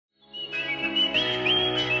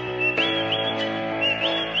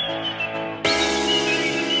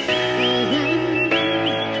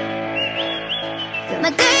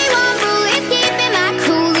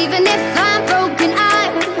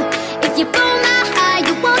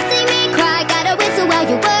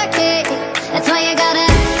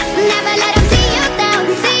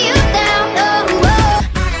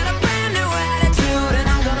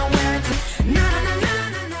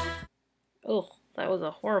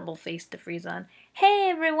a horrible face to freeze on. Hey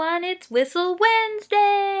everyone, it's Whistle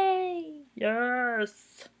Wednesday!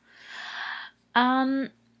 Yes!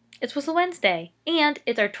 It's Whistle Wednesday, and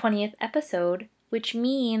it's our 20th episode, which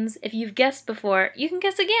means if you've guessed before, you can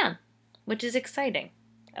guess again, which is exciting.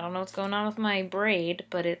 I don't know what's going on with my braid,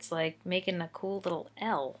 but it's like making a cool little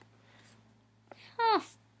L. A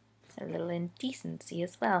little indecency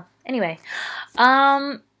as well. Anyway,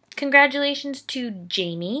 congratulations to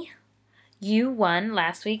Jamie. You won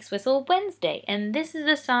last week's Whistle Wednesday, and this is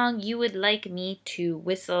the song you would like me to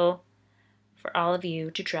whistle for all of you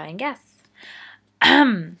to try and guess.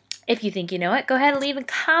 If you think you know it, go ahead and leave a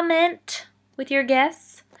comment with your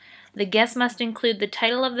guess. The guess must include the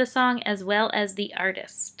title of the song as well as the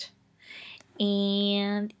artist.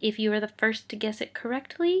 And if you are the first to guess it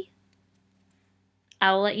correctly,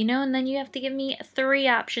 I will let you know, and then you have to give me 3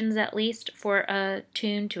 options at least for a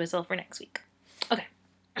tune to whistle for next week. Okay.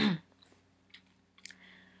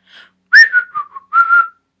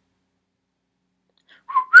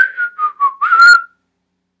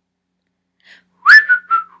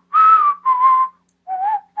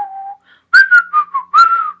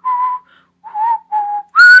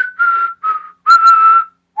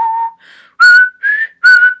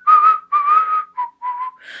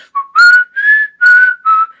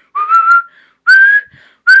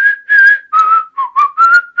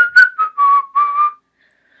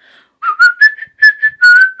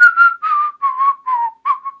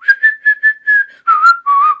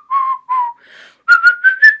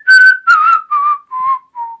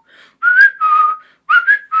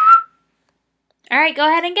 All right, go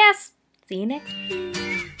ahead and guess. See you next week.